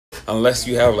unless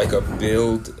you have like a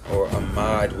build or a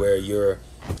mod where you're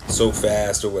so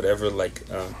fast or whatever, like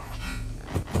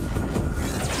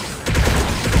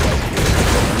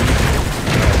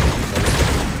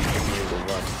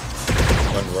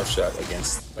one rush shot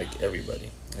against like everybody,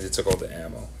 and it took all the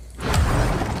ammo.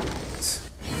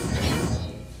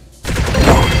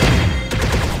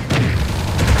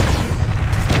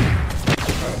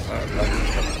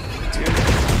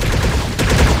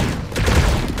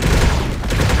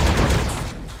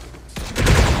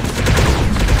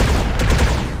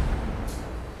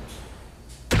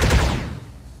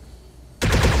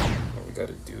 What we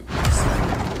gotta do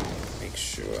is make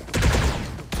sure.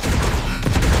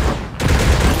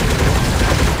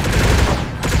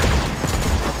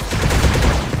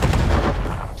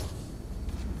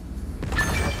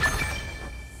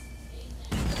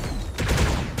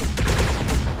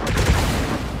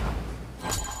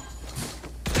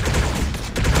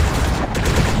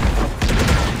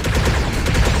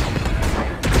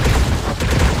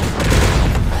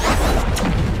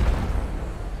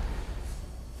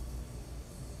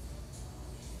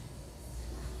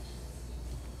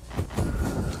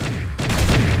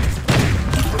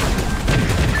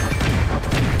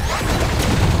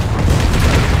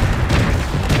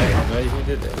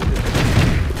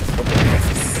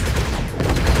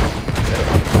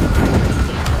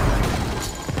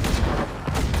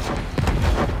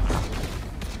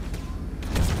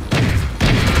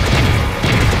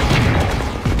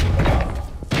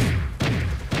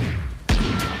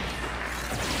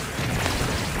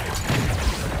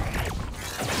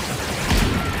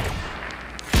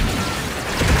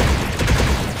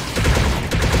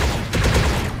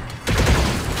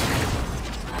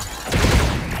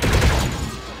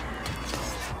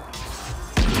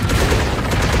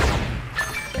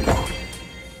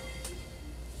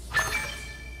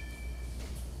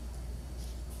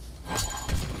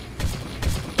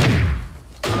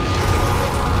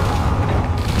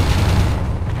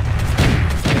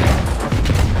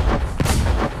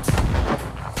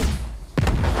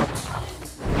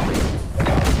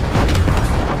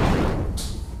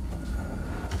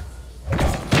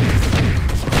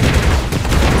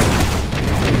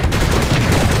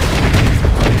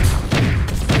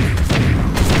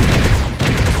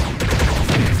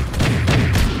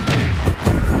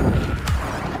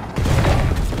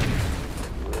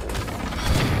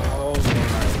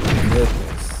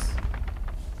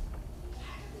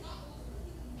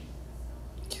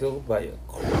 Killed by a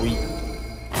creep.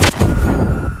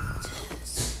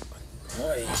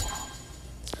 Boy,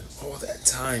 all that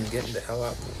time getting the hell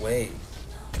out of the way.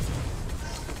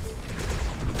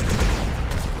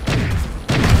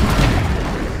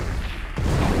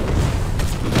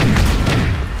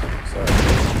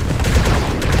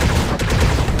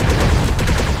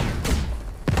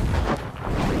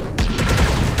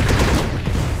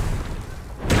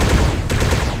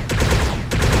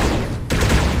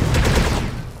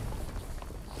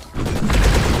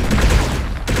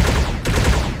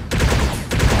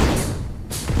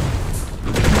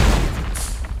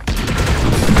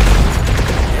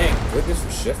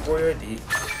 Chef Warrior D.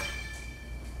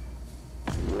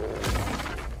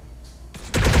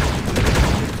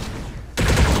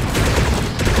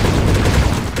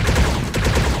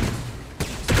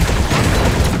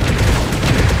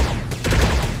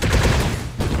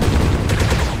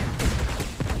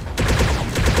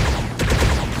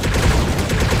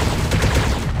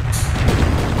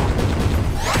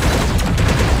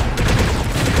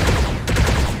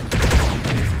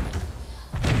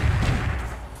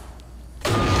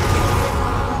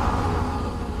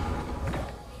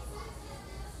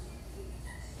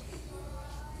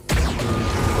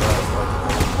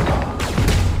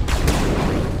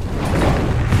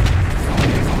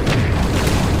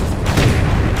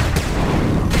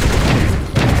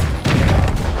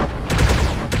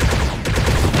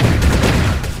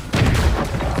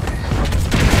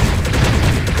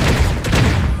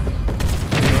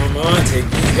 Take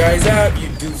these guys out, you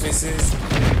doofuses.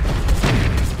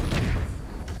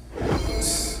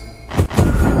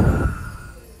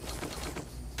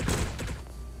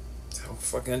 I don't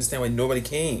fucking understand why nobody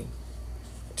came.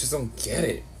 I just don't get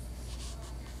it.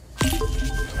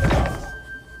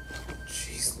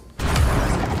 Jeez.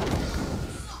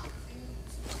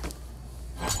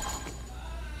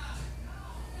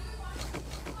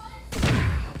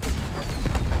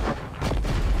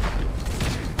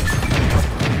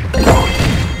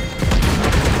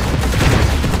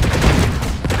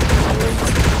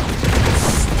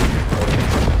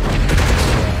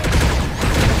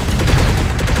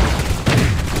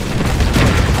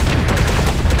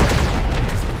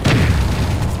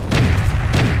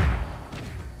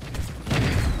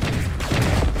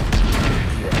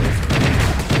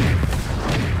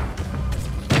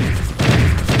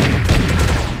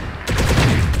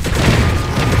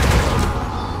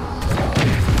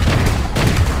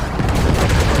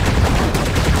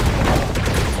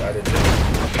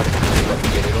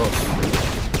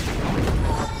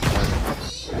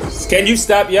 Can you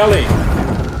stop yelling?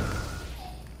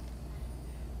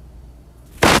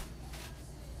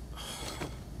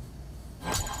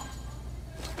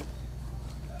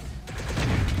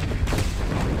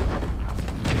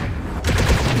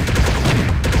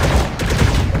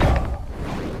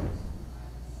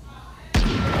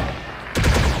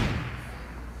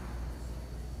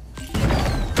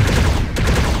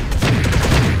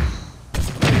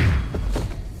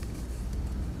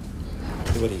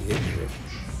 What he hit me with.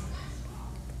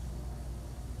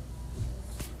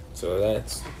 So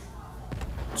that's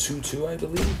 2-2, I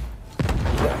believe. He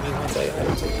got me once, I got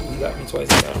him twice. He got me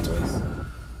twice, I got him twice.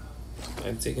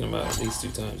 I've taken him out at least 2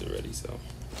 times already, so.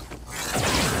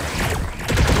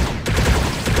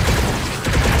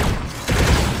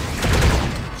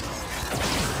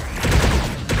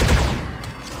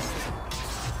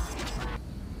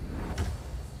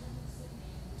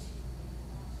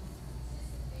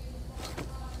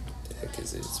 The heck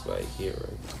is it? It's right here,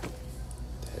 right?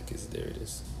 The heck is it? There it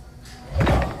is.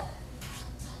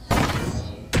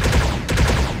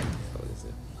 What is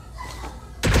it?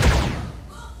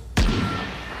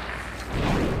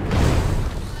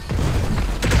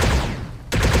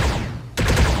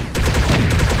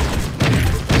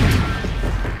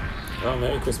 Oh,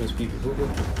 Merry Christmas, people. Boo boo.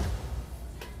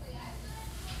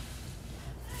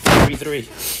 3-3.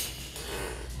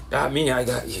 Got me, I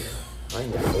got you. I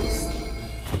ain't gonna face.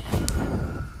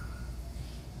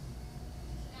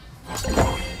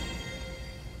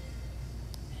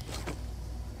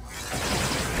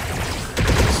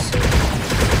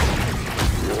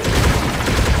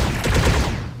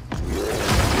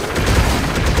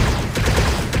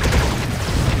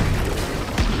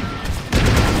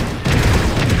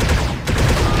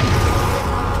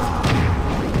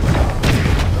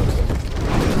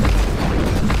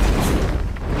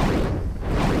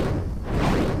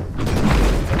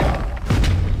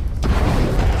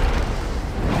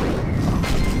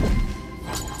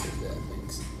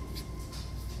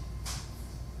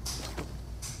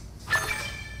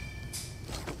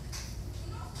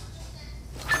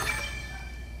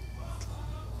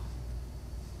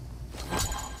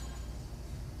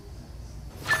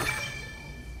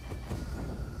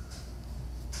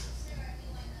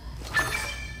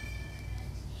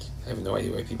 I have no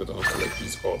idea why people don't collect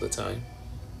these all the time.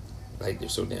 Like, they're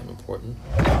so damn important.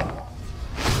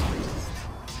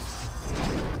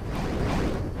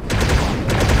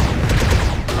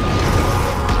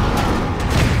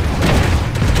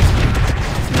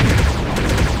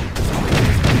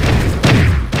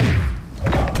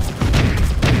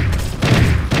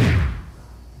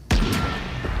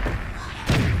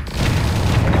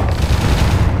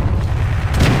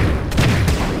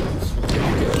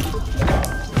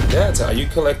 That's how you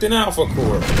collect an alpha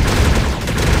core.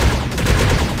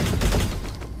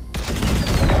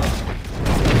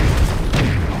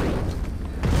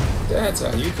 That's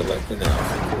how you collect an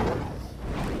alpha core.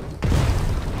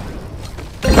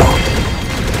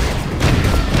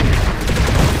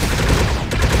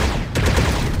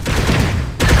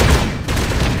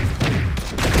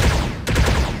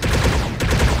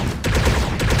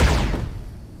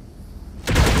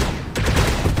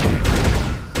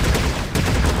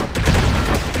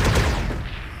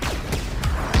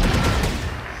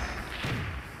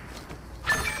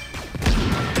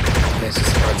 It's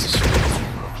just hard to shoot.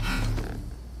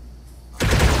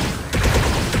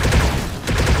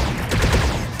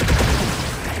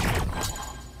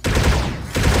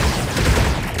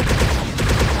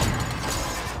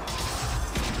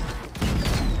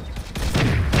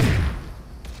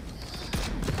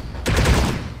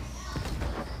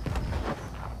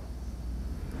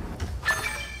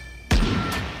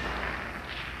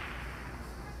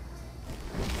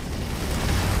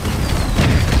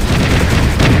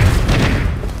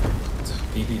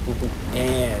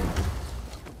 And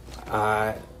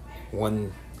I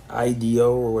one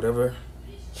IDO or whatever.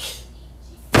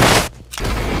 They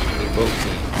both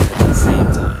came at the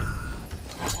same time.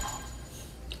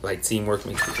 Like, teamwork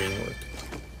makes the dream work.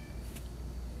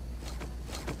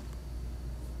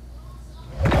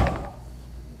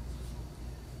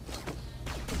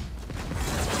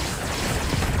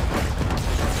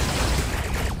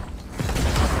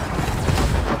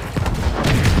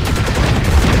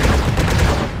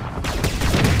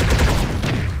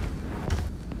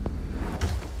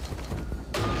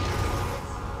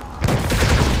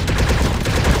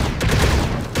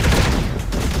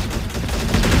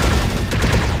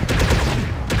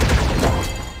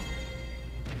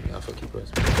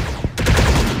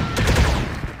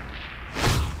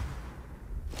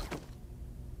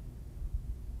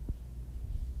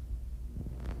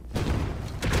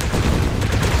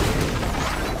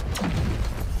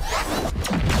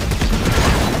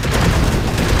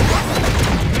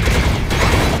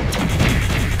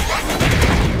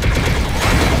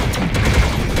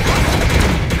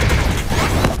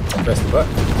 but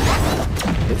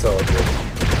it's all good.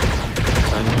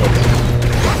 Time to go.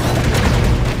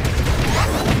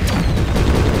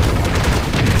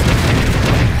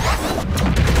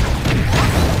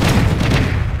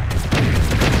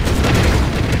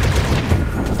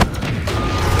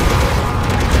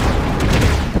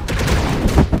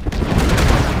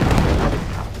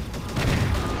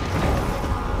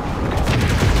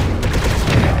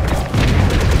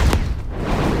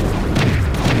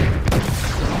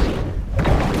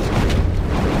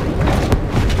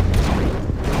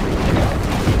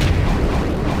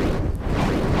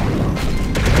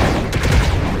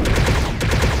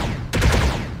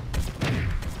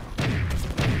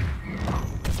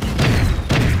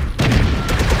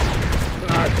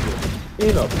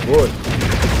 In a bush,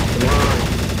 blind.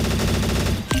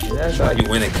 And that's how you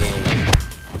win a game.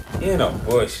 In a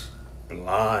bush,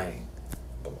 blind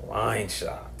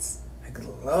shots. I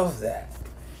love that.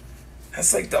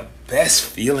 That's like the best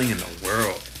feeling in the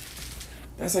world.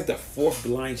 That's like the 4th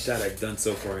blind shot I've done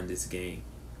so far in this game.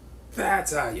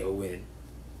 That's how you win.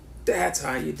 That's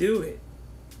how you do it.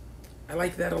 I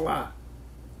like that a lot.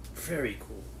 Very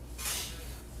cool.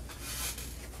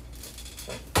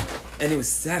 And it was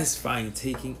satisfying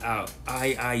taking out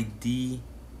IIDO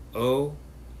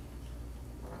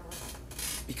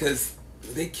because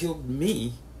they killed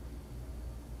me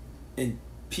and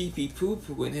Pee Pee Poo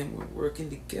Poo and him were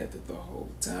working together the whole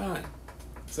time.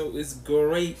 So it's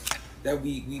great that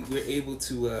we were able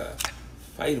to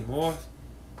fight him off.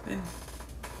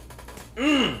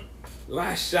 And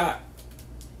last shot,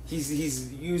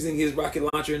 he's using his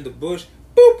rocket launcher in the bush.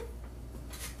 Boop!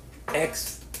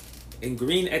 X. And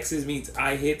green X's means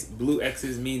I hit, blue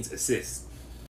X's means assist.